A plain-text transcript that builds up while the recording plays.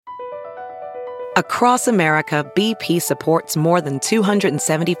Across America, BP supports more than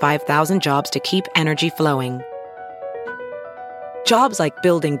 275,000 jobs to keep energy flowing. Jobs like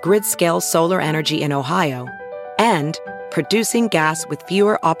building grid-scale solar energy in Ohio and producing gas with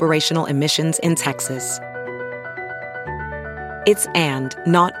fewer operational emissions in Texas. It's and,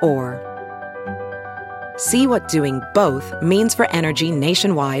 not or. See what doing both means for energy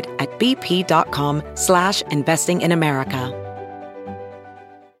nationwide at bp.com/investing in America.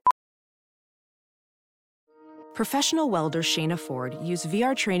 Professional welder Shayna Ford used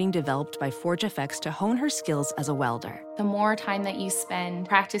VR training developed by ForgeFX to hone her skills as a welder. The more time that you spend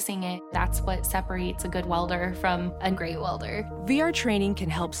practicing it, that's what separates a good welder from a great welder. VR training can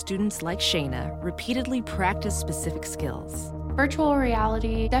help students like Shayna repeatedly practice specific skills. Virtual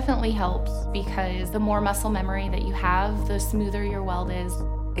reality definitely helps because the more muscle memory that you have, the smoother your weld is.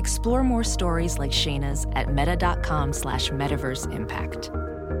 Explore more stories like Shayna's at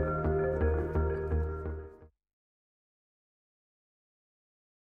meta.com/metaverseimpact.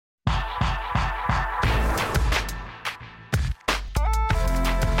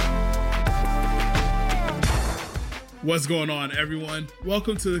 What's going on, everyone?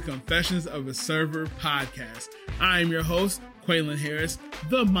 Welcome to the Confessions of a Server podcast. I am your host, Quaylen Harris,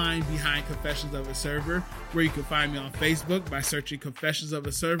 the mind behind Confessions of a Server, where you can find me on Facebook by searching Confessions of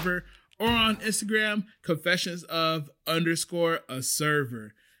a Server, or on Instagram, Confessions_of_a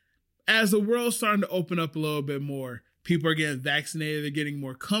Server. As the world's starting to open up a little bit more, people are getting vaccinated, they're getting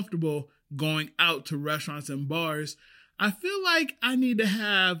more comfortable going out to restaurants and bars. I feel like I need to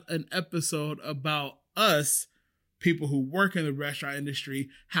have an episode about us, people who work in the restaurant industry,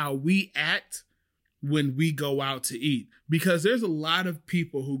 how we act when we go out to eat. Because there's a lot of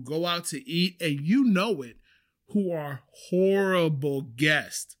people who go out to eat, and you know it, who are horrible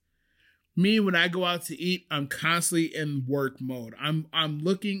guests. Me, when I go out to eat, I'm constantly in work mode. I'm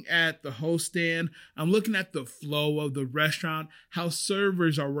looking at the host stand. I'm looking at the flow of the restaurant, how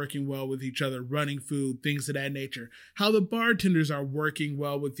servers are working well with each other, running food, things of that nature, how the bartenders are working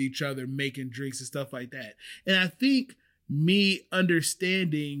well with each other, making drinks and stuff like that. And I think me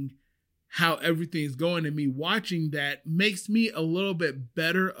understanding how everything's going and me watching that makes me a little bit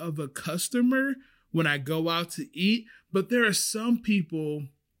better of a customer when I go out to eat. But there are some people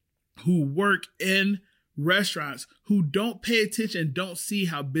who work in restaurants who don't pay attention, don't see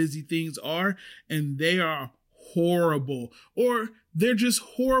how busy things are, and they are horrible, or they're just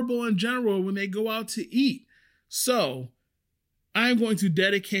horrible in general when they go out to eat. So I'm going to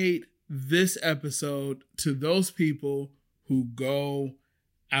dedicate this episode to those people who go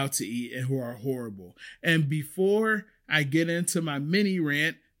out to eat and who are horrible. And before I get into my mini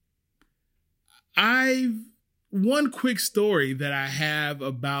rant, one quick story that I have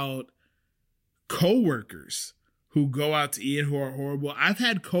about coworkers who go out to eat and who are horrible. I've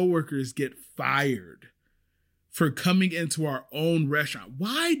had coworkers get fired for coming into our own restaurant.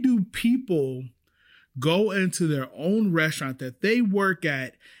 Why do people go into their own restaurant that they work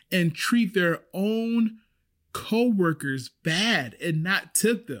at and treat their own coworkers bad and not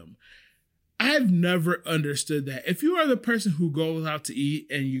tip them? I've never understood that. If you are the person who goes out to eat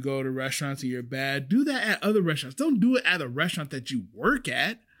and you go to restaurants and you're bad, do that at other restaurants. Don't do it at a restaurant that you work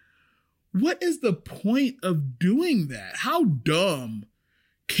at. What is the point of doing that? How dumb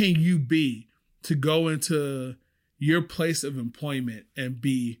can you be to go into your place of employment and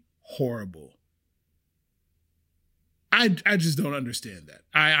be horrible? I just don't understand that.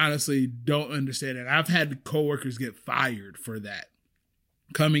 I honestly don't understand it. I've had coworkers get fired for that.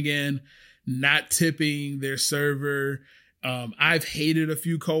 Coming in, not tipping their server. I've hated a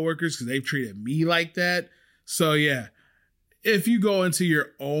few coworkers because they've treated me like that. So yeah, if you go into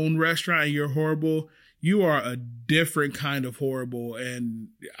your own restaurant and you're horrible, you are a different kind of horrible. And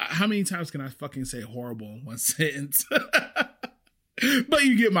how many times can I fucking say horrible in one sentence? But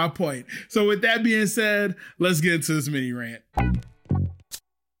you get my point. So with that being said, let's get into this mini rant.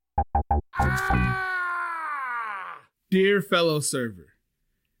 Dear fellow server,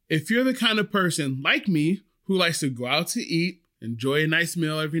 if you're the kind of person like me who likes to go out to eat, enjoy a nice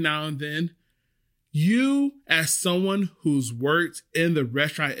meal every now and then, you, as someone who's worked in the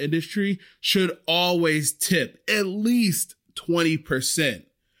restaurant industry, should always tip at least 20%.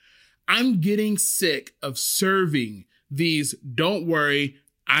 I'm getting sick of serving these "don't worry,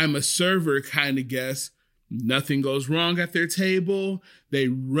 I'm a server" kind of guests. Nothing goes wrong at their table. They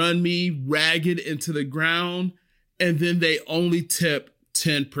run me ragged into the ground, and then they only tip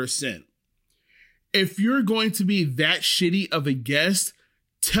 10%. If you're going to be that shitty of a guest,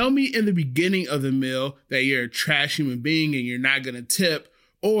 tell me in the beginning of the meal that you're a trash human being and you're not going to tip,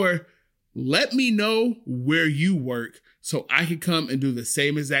 or let me know where you work so I can come and do the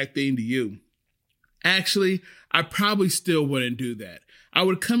same exact thing to you. Actually, I probably still wouldn't do that. I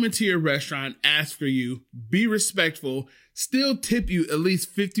would come into your restaurant, ask for you, be respectful, still tip you at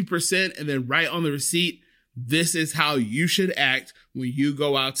least 50%, and then write on the receipt, this is how you should act when you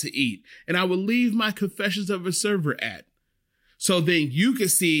go out to eat. And I would leave my Confessions of a Server at. So then you can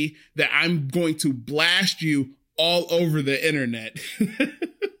see that I'm going to blast you all over the internet.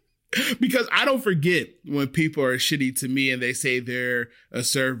 Because I don't forget when people are shitty to me and they say they're a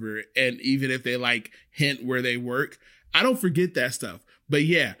server. And even if they like hint where they work, I don't forget that stuff. But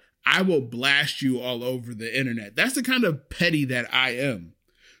yeah, I will blast you all over the internet. That's the kind of petty that I am.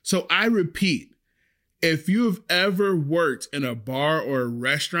 So I repeat, if you've ever worked in a bar or a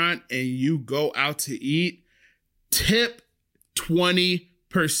restaurant and you go out to eat, tip 20%.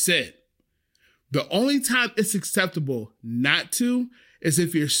 The only time it's acceptable not to is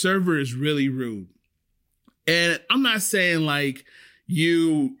if your server is really rude. And I'm not saying like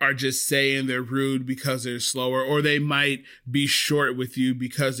you are just saying they're rude because they're slower, or they might be short with you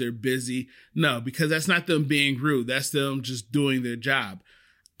because they're busy. No, because that's not them being rude. That's them just doing their job.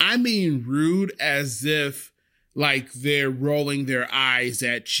 I mean rude as if like they're rolling their eyes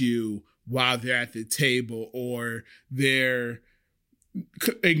at you while they're at the table, or they're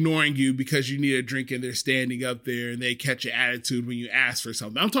ignoring you because you need a drink and they're standing up there and they catch your attitude when you ask for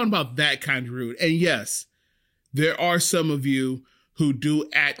something. I'm talking about that kind of rude. And yes, there are some of you who do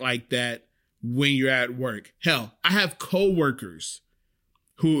act like that when you're at work. Hell, I have coworkers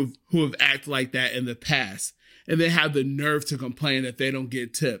who have acted like that in the past, and they have the nerve to complain that they don't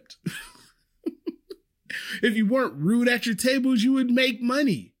get tipped. If you weren't rude at your tables, you would make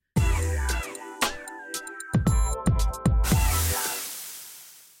money.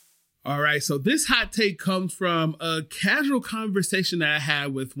 All right, so this hot take comes from a casual conversation that I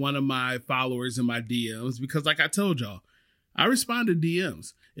had with one of my followers in my DMs, because like I told y'all, I respond to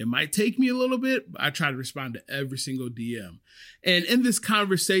DMs. It might take me a little bit, but I try to respond to every single DM. And in this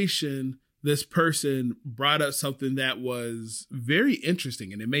conversation, this person brought up something that was very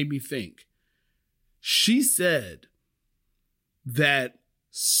interesting, and it made me think. She said that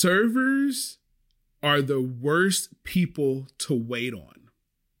servers are the worst people to wait on.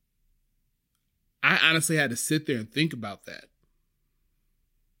 I honestly had to sit there and think about that.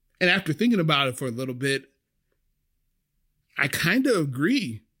 And after thinking about it for a little bit, I kind of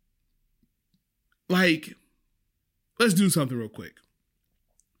agree. Like, let's do something real quick.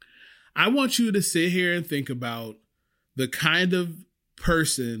 I want you to sit here and think about the kind of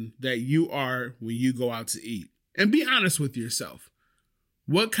person that you are when you go out to eat. And be honest with yourself.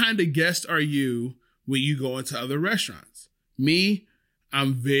 What kind of guest are you when you go into other restaurants? Me,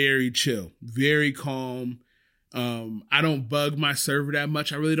 I'm very chill, very calm. I don't bug my server that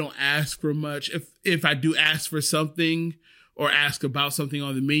much. I really don't ask for much. If I do ask for something or ask about something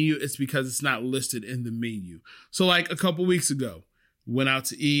on the menu, it's because it's not listed in the menu. So like a couple weeks ago, went out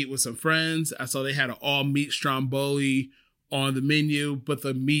to eat with some friends. I saw they had an all meat stromboli on the menu, but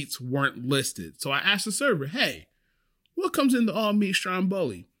the meats weren't listed. So I asked the server, hey, what comes in the all meat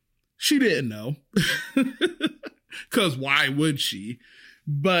stromboli? She didn't know. Because why would she?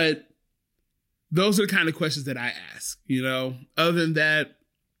 But those are the kind of questions that I ask, you know. Other than that,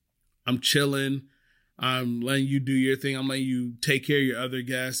 I'm chilling. I'm letting you do your thing. I'm letting you take care of your other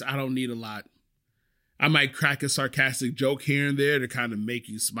guests. I don't need a lot. I might crack a sarcastic joke here and there to kind of make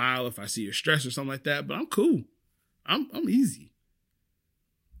you smile if I see you're stressed or something like that, but I'm cool. I'm easy.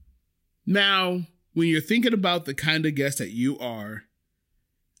 Now, when you're thinking about the kind of guest that you are,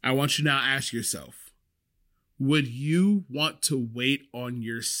 I want you now to ask yourself, would you want to wait on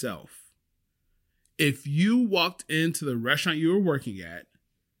yourself? If you walked into the restaurant you were working at,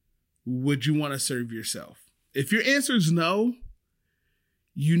 would you want to serve yourself? If your answer is no,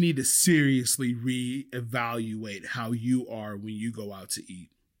 you need to seriously reevaluate how you are when you go out to eat.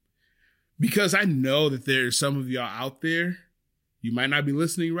 Because I know that there's some of y'all out there, you might not be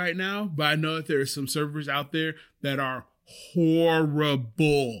listening right now, but I know that there are some servers out there that are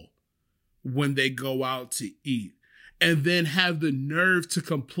horrible when they go out to eat, and then have the nerve to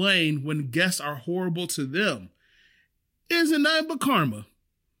complain when guests are horrible to them. It isn't nothing but karma.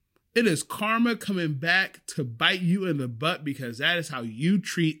 It is karma coming back to bite you in the butt, because that is how you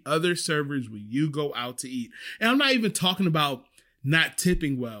treat other servers when you go out to eat. And I'm not even talking about not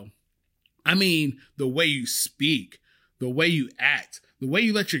tipping well. I mean, the way you speak, the way you act, the way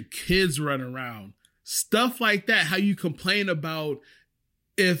you let your kids run around, stuff like that, how you complain about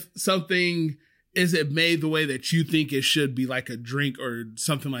if something isn't made the way that you think it should be, like a drink or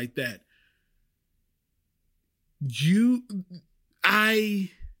something like that.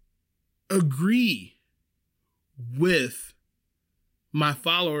 I agree with my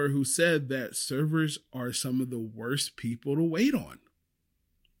follower who said that servers are some of the worst people to wait on.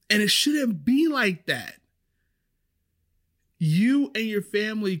 And it shouldn't be like that. You and your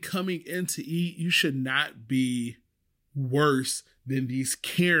family coming in to eat, you should not be worse than these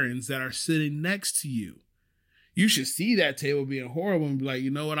Karens that are sitting next to you. You should see that table being horrible and be like,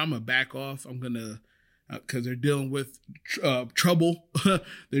 you know what, I'm going to back off. I'm going to, because they're dealing with trouble.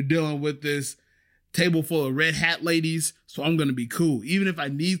 They're dealing with this table full of red hat ladies. So I'm going to be cool. Even if I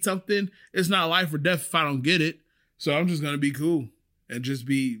need something, it's not life or death if I don't get it. So I'm just going to be cool and just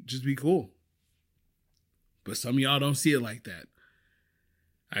be cool. But some of y'all don't see it like that.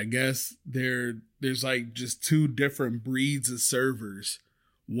 I guess there's like just two different breeds of servers.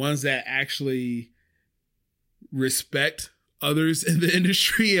 Ones that actually respect others in the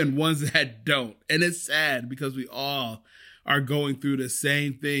industry and ones that don't. And it's sad because we all are going through the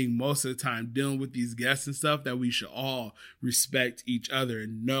same thing most of the time, dealing with these guests and stuff, that we should all respect each other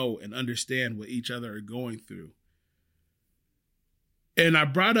and know and understand what each other are going through. And I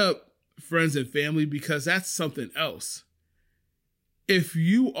brought up friends and family because that's something else. If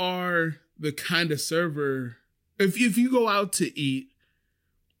you are the kind of server, if you go out to eat,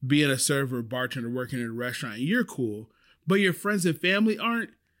 being a server, bartender, working in a restaurant, you're cool, but your friends and family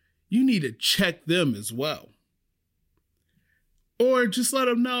aren't, you need to check them as well. Or just let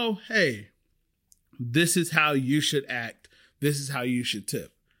them know, hey, this is how you should act. This is how you should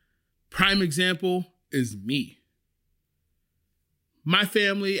tip. Prime example is me. My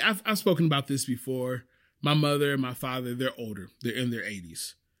family, I've spoken about this before. My mother and my father, they're older. They're in their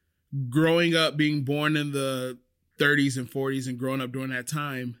 80s. Growing up, being born in the 30s and 40s and growing up during that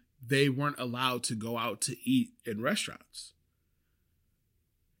time, they weren't allowed to go out to eat in restaurants.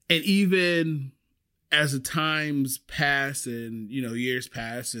 And even as the times pass and, years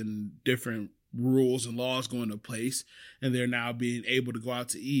pass and different rules and laws go into place and they're now being able to go out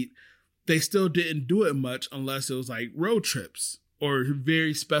to eat, they still didn't do it much unless it was like road trips or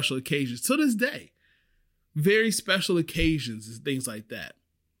very special occasions. To this day, very special occasions and things like that.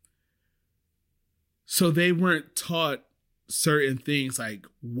 So they weren't taught certain things like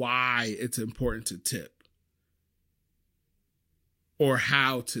why it's important to tip or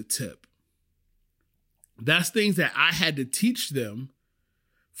how to tip. That's things that I had to teach them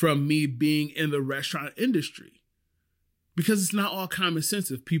from me being in the restaurant industry, because it's not all common sense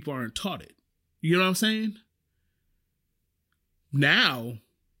if people aren't taught it. You know what I'm saying? Now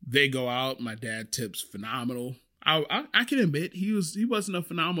they go out. My dad tips phenomenal. I can admit he wasn't a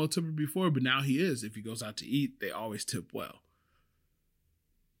phenomenal tipper before, but now he is. If he goes out to eat, they always tip well.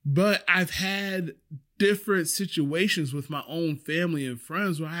 But I've had different situations with my own family and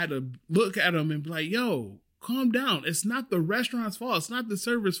friends where I had to look at them and be like, yo, calm down. It's not the restaurant's fault. It's not the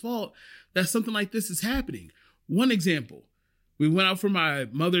server's fault that something like this is happening. One example, we went out for my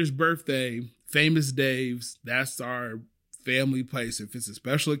mother's birthday, Famous Dave's. That's our family place. If it's a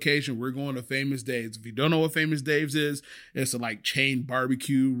special occasion, we're going to Famous Dave's. If you don't know what Famous Dave's is, it's a chain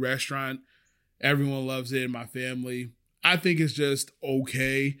barbecue restaurant. Everyone loves it in my family. I think it's just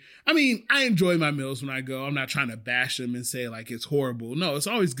okay. I mean, I enjoy my meals when I go. I'm not trying to bash them and say it's horrible. No, it's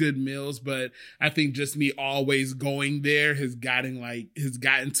always good meals, but I think just me always going there has gotten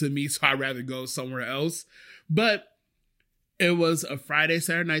to me, so I'd rather go somewhere else. But it was a Friday,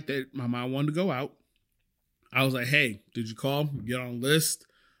 Saturday night that my mom wanted to go out. I was like, hey, did you call? Get on a list,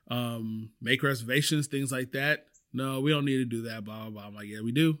 make reservations, things like that. No, we don't need to do that, blah, blah, blah. I'm like, yeah,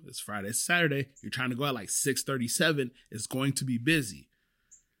 we do. It's Friday, Saturday. You're trying to go at 6:37. It's going to be busy.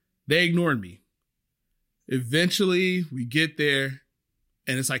 They ignored me. Eventually, we get there,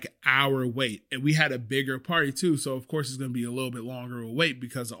 and it's an hour wait. And we had a bigger party, too. So, of course, it's going to be a little bit longer of a wait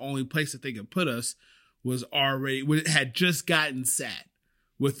because the only place that they could put us had just gotten sat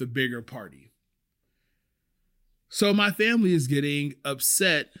with the bigger party. So my family is getting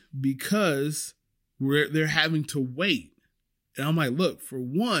upset because they're having to wait. And I'm like, look, for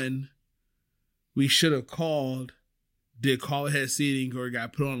one, we should have did call ahead seating or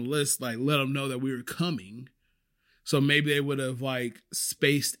got put on the list, let them know that we were coming. So maybe they would have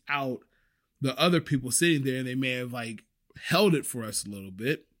spaced out the other people sitting there and they may have held it for us a little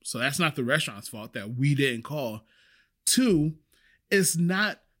bit. So that's not the restaurant's fault that we didn't call. Two, it's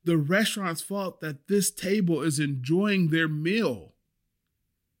not the restaurant's fault that this table is enjoying their meal.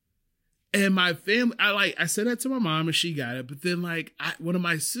 And my family, I said that to my mom and she got it. But then one of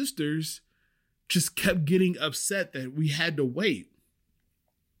my sisters just kept getting upset that we had to wait.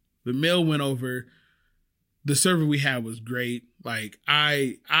 The meal went over. The server we had was great.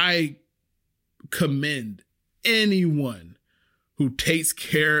 I commend anyone who takes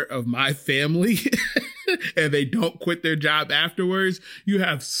care of my family and they don't quit their job afterwards, you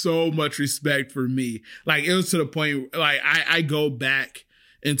have so much respect for me. Like, it was to the point, like, I go back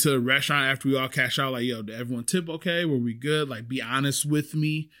into the restaurant after we all cash out, like, yo, did everyone tip okay? Were we good? Like, be honest with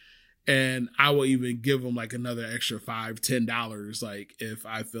me. And I will even give them like another extra $5-10, like, if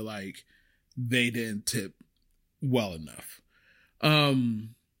I feel like they didn't tip well enough.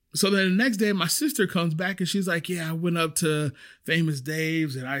 So then the next day, my sister comes back and she's like, yeah, I went up to Famous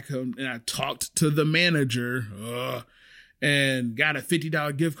Dave's and I talked to the manager and got a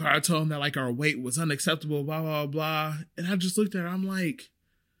 $50 gift card. I told him that like our wait was unacceptable, blah, blah, blah. And I just looked at her. I'm like,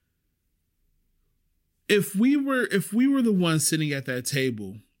 if we were the ones sitting at that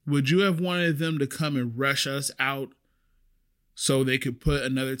table, would you have wanted them to come and rush us out so they could put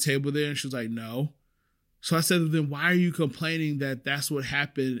another table there? And she was like, no. So I said, then why are you complaining that that's what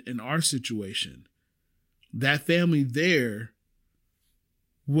happened in our situation? That family there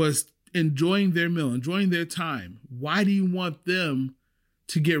was enjoying their meal, enjoying their time. Why do you want them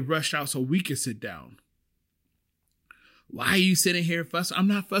to get rushed out so we can sit down? Why are you sitting here fussing? I'm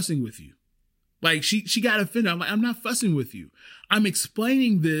not fussing with you. Like, she got offended. I'm like, I'm not fussing with you. I'm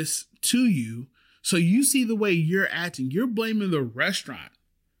explaining this to you so you see the way you're acting. You're blaming the restaurant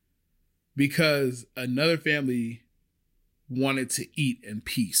because another family wanted to eat in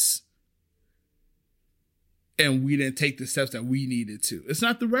peace. And we didn't take the steps that we needed to. It's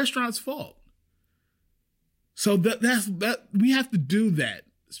not the restaurant's fault. So that we have to do that.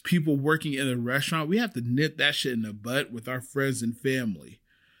 As people working in a restaurant, we have to nip that shit in the butt with our friends and family.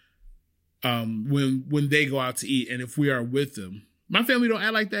 When they go out to eat, and if we are with them. My family don't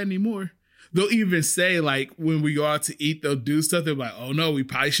act like that anymore. They'll even say, like, when we go out to eat, they'll do stuff. They're like, oh no, we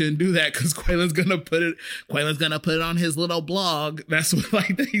probably shouldn't do that because Quaylen's gonna put it on his little blog. That's what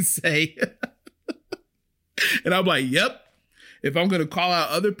like they say. And I'm like, yep. If I'm gonna call out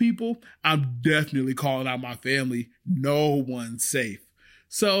other people, I'm definitely calling out my family. No one's safe.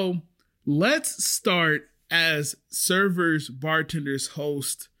 So let's start as servers, bartenders,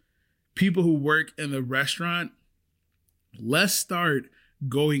 hosts, people who work in the restaurant. Let's start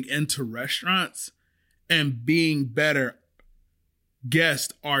going into restaurants and being better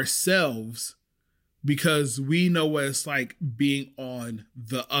guests ourselves because we know what it's like being on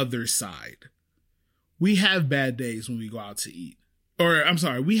the other side. We have bad days when we go out to eat. Or, I'm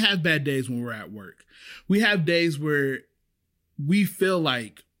sorry, we have bad days when we're at work. We have days where we feel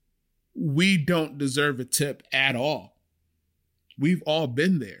like we don't deserve a tip at all. We've all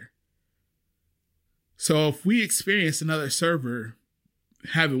been there. So if we experience another server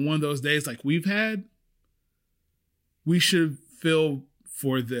having one of those days like we've had, we should feel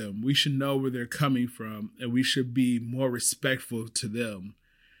for them. We should know where they're coming from, and we should be more respectful to them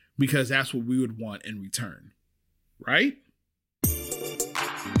because that's what we would want in return, right?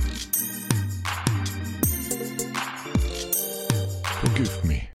 Forgive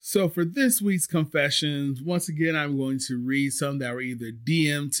me. So for this week's confessions, once again, I'm going to read some that were either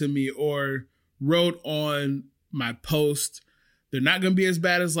DM'd to me or wrote on my post. They're not going to be as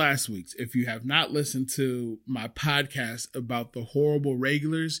bad as last week's. If you have not listened to my podcast about the horrible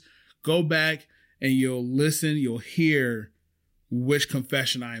regulars, go back and you'll listen. You'll hear which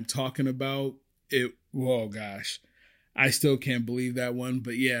confession I am talking about. Oh gosh, I still can't believe that one.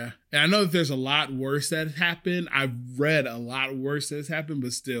 But yeah, and I know that there's a lot worse that has happened. I've read a lot worse that has happened,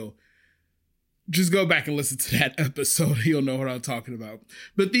 but still, just go back and listen to that episode. You'll know what I'm talking about.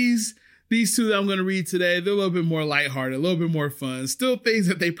 But these two that I'm going to read today, they're a little bit more lighthearted, a little bit more fun. Still things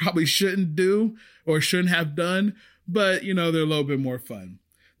that they probably shouldn't do or shouldn't have done, but, you know, they're a little bit more fun.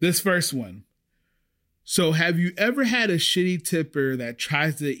 This first one. So have you ever had a shitty tipper that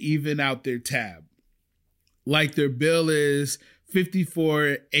tries to even out their tab? Like their bill is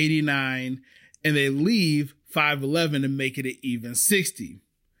 $54.89 and they leave $5.11 and make it an even $60.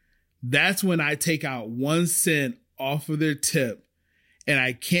 That's when I take out 1 cent off of their tip and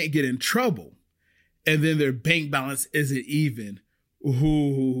I can't get in trouble. And then their bank balance isn't even.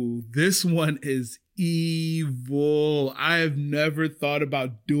 Ooh, this one is evil. I have never thought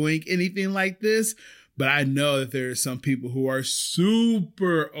about doing anything like this, but I know that there are some people who are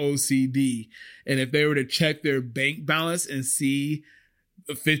super OCD. And if they were to check their bank balance and see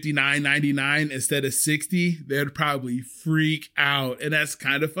 $59.99 instead of $60, they'd probably freak out. And that's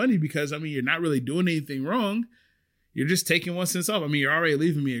kind of funny because, I mean, you're not really doing anything wrong. You're just taking 1 cent off. I mean, you're already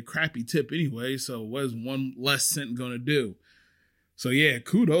leaving me a crappy tip anyway, so what is 1 less cent going to do? So yeah,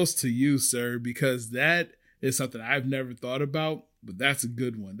 kudos to you, sir, because that is something I've never thought about, but that's a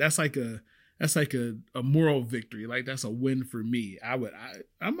good one. That's like a moral victory. Like that's a win for me. I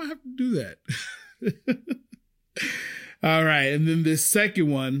might have to do that. All right, and then this second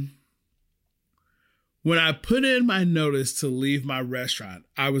one. When I put in my notice to leave my restaurant,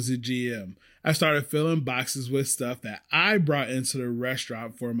 I was a GM. I started filling boxes with stuff that I brought into the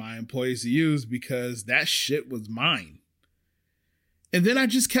restaurant for my employees to use because that shit was mine. And then I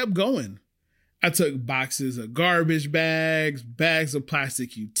just kept going. I took boxes of garbage bags, bags of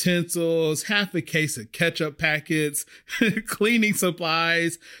plastic utensils, half a case of ketchup packets, cleaning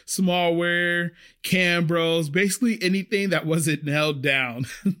supplies, smallware, Cambros, basically anything that wasn't nailed down.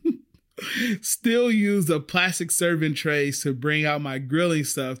 Still used a plastic serving trays to bring out my grilling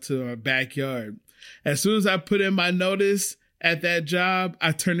stuff to our backyard. As soon as I put in my notice at that job,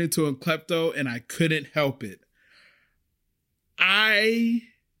 I turned into a klepto and I couldn't help it.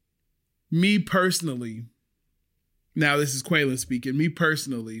 Me personally, now this is Quaylen speaking, me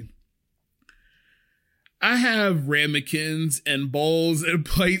personally, I have ramekins and bowls and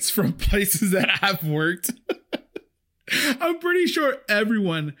plates from places that I've worked. I'm pretty sure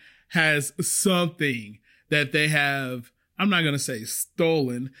everyone has something that they have, I'm not going to say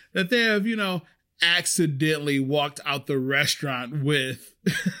stolen, that they have, accidentally walked out the restaurant with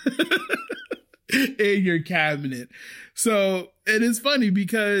in your cabinet. So it is funny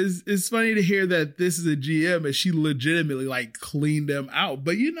because it's funny to hear that this is a GM and she legitimately cleaned them out.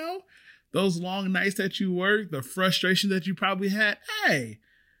 But those long nights that you work, the frustration that you probably had, hey,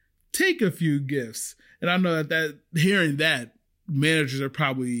 take a few gifts. And I know that hearing that, managers are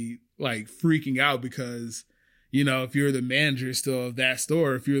probably freaking out because, if you're the manager still of that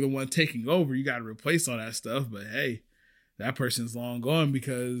store, if you're the one taking over, you got to replace all that stuff. But hey, that person's long gone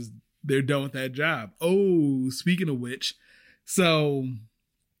because they're done with that job. Oh, speaking of which, so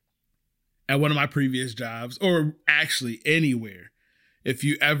at one of my previous jobs, or actually anywhere, if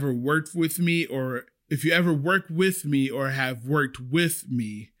you ever worked with me or have worked with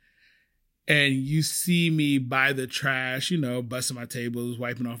me and you see me by the trash, busting my tables,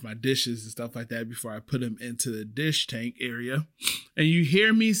 wiping off my dishes and stuff like that before I put them into the dish tank area, and you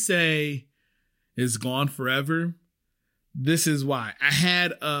hear me say, "It's gone forever," this is why. I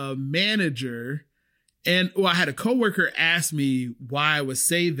had a manager I had a coworker ask me why I would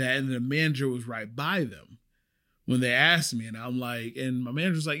say that, and the manager was right by them when they asked me, and I'm like, and my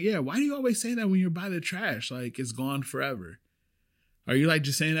manager's like, "Yeah, why do you always say that when you're by the trash? It's gone forever. Are you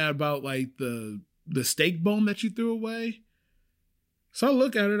just saying that about the steak bone that you threw away?" So I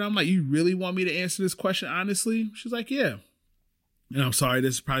look at her and I'm like, "You really want me to answer this question honestly?" She's like, "Yeah." And I'm sorry,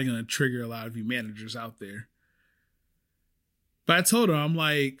 this is probably going to trigger a lot of you managers out there. But I told her, I'm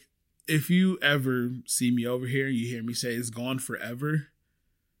like, if you ever see me over here and you hear me say it's gone forever,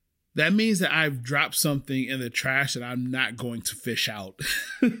 that means that I've dropped something in the trash that I'm not going to fish out.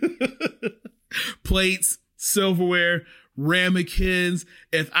 Plates, silverware, ramekins.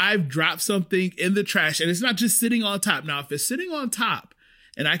 If I've dropped something in the trash and it's not just sitting on top. Now, if it's sitting on top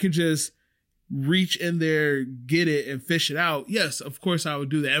and I could just reach in there, get it and fish it out, yes, of course I would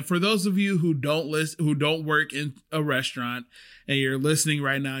do that. And for those of you who don't work in a restaurant and you're listening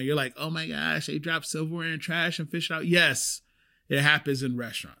right now, you're like, "Oh my gosh, they drop silverware in trash and fish it out." Yes, it happens in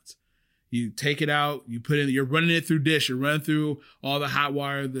restaurants. You take it out, you're running it through dish, you're running through all the hot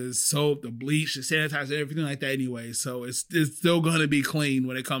water, the soap, the bleach, the sanitizer, everything like that anyway. So it's still going to be clean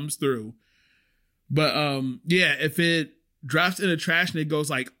when it comes through. But yeah, if it drops in the trash and it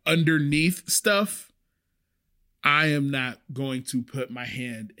goes underneath stuff, I am not going to put my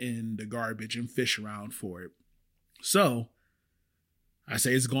hand in the garbage and fish around for it. So I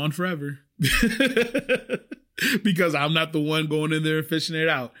say it's gone forever. Because I'm not the one going in there and fishing it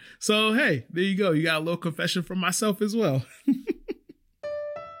out. So, hey, there you go. You got a little confession from myself as well.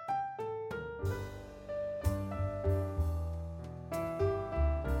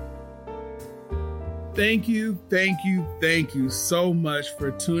 Thank you so much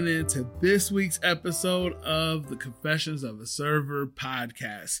for tuning in to this week's episode of the Confessions of a Server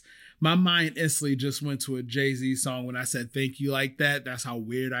podcast. My mind instantly just went to a Jay-Z song when I said thank you like that. That's how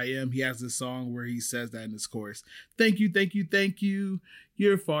weird I am. He has this song where he says that in his chorus. Thank you, thank you, thank you.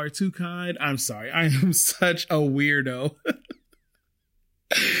 You're far too kind. I'm sorry. I am such a weirdo.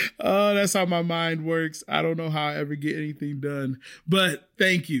 Oh, that's how my mind works. I don't know how I ever get anything done. But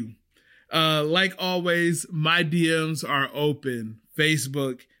thank you. Like always, my DMs are open.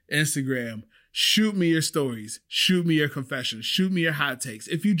 Facebook, Instagram. Shoot me your stories. Shoot me your confessions. Shoot me your hot takes.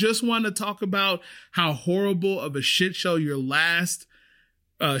 If you just want to talk about how horrible of a shit show your last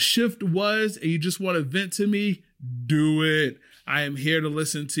shift was and you just want to vent to me, do it. I am here to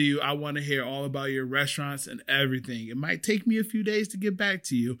listen to you. I want to hear all about your restaurants and everything. It might take me a few days to get back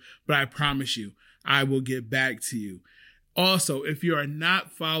to you, but I promise you, I will get back to you. Also, if you are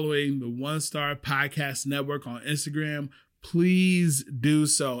not following the One Star Podcast Network on Instagram, please do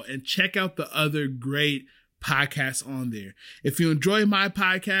so and check out the other great podcasts on there. If you enjoy my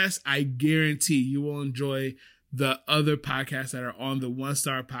podcast, I guarantee you will enjoy the other podcasts that are on the One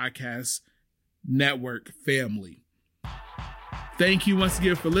Star Podcast Network family. Thank you once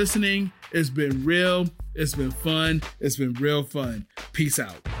again for listening. It's been real. It's been fun. It's been real fun. Peace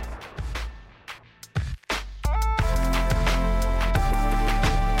out.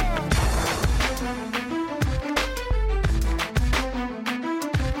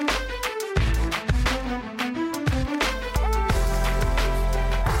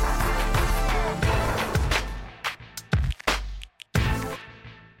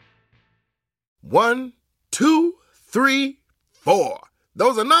 One, two, 3, 4.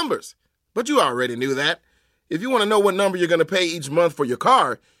 Those are numbers, but you already knew that. If you want to know what number you're going to pay each month for your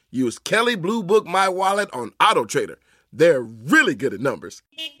car, use Kelley Blue Book My Wallet on AutoTrader. They're really good at numbers.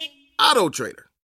 AutoTrader.